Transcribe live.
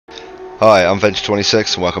Hi, I'm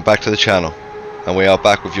Gt7 and welcome back to the channel, and we are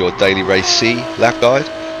back with your daily race C lap guide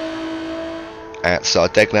at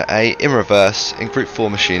Sardegna A in reverse in Group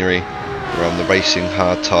 4 machinery. We're on the racing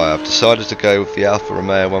hard tyre. I've decided to go with the Alfa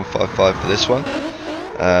Romeo 155 for this one.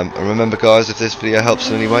 And remember guys, if this video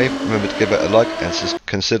helps in any way, remember to give it a like and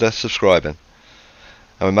consider subscribing.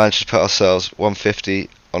 And we managed to put ourselves 150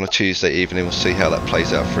 on a Tuesday evening. We'll see how that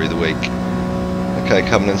plays out through the week. Okay,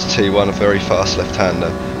 coming into T1, a very fast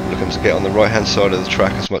left-hander. Looking to get on the right hand side of the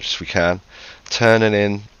track as much as we can, turning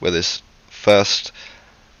in where this first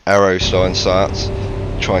arrow sign starts.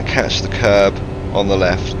 Try and catch the curb on the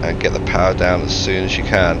left and get the power down as soon as you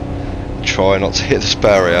can. Try not to hit this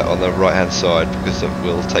barrier on the right hand side because it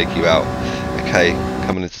will take you out. Okay,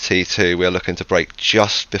 coming into T2, we are looking to brake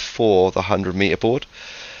just before the 100 meter board,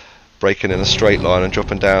 braking in a straight line and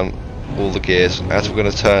dropping down all the gears. As we're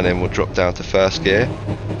going to turn in, we'll drop down to first gear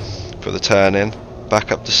for the turn in,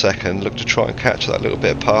 back up to second. Look to try and catch that little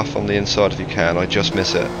bit of path on the inside if you can. I just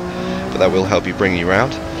miss it, but that will help you bring you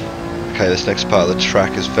round. Okay, this next part of the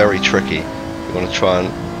track is very tricky. You want to try and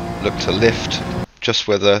look to lift just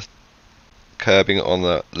where the curbing on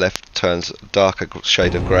the left turns a darker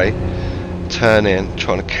shade of grey. Turn in,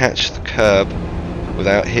 trying to catch the curb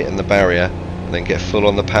without hitting the barrier, and then get full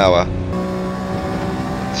on the power.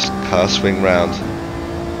 This car swing round,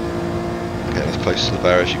 getting as close to the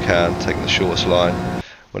barrier as you can, taking the shortest line.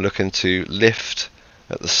 We're looking to lift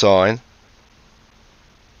at the sign,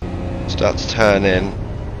 start to turn in,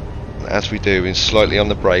 and as we do, we're slightly on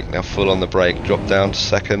the brake, now full on the brake, drop down to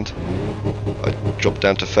second, I drop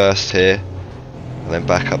down to first here, and then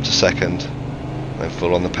back up to second, and then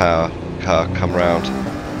full on the power, car come round,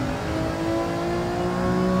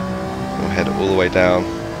 and we'll head all the way down,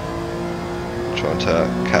 trying to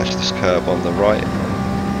catch this curb on the right.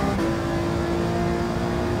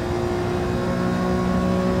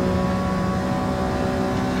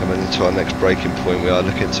 Coming into our next braking point, we are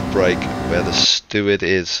looking to brake where the steward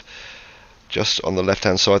is, just on the left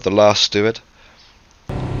hand side, the last steward.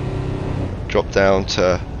 Drop down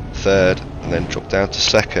to third and then drop down to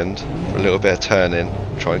second for a little bit of turning.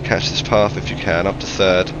 Try and catch this path if you can, up to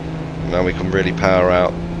third. And now we can really power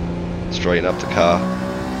out, straighten up the car.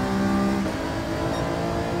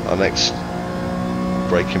 Our next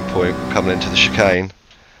braking point, coming into the chicane,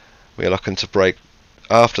 we are looking to brake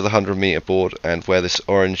after the 100 meter board and where this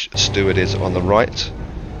orange steward is on the right,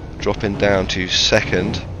 dropping down to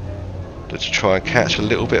second to try and catch a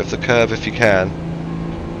little bit of the curve if you can.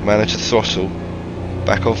 Manage to throttle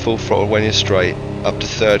back on full throttle when you're straight, up to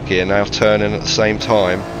third gear, now turning at the same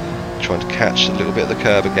time, trying to catch a little bit of the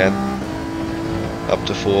curve again, up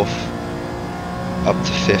to fourth, up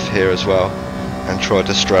to fifth here as well, and try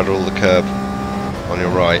to straddle the curb on your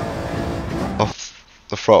right. Off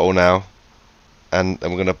the throttle now, and we're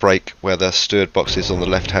going to brake where the steward box is on the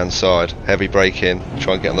left hand side. Heavy brake in,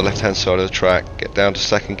 try and get on the left hand side of the track, get down to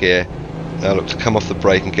second gear. Now look to come off the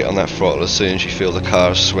brake and get on that throttle as soon as you feel the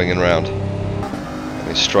car is swinging round.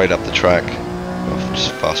 And straight up the track. I'll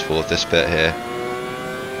just fast forward this bit here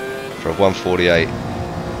for a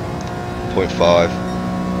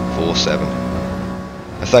 148.547.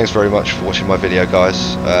 And thanks very much for watching my video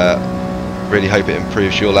guys. Really hope it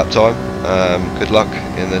improves your lap time. Good luck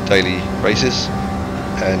in the daily races,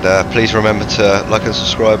 and please remember to like and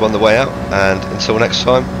subscribe on the way out, and until next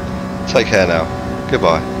time, take care now.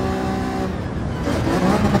 Goodbye.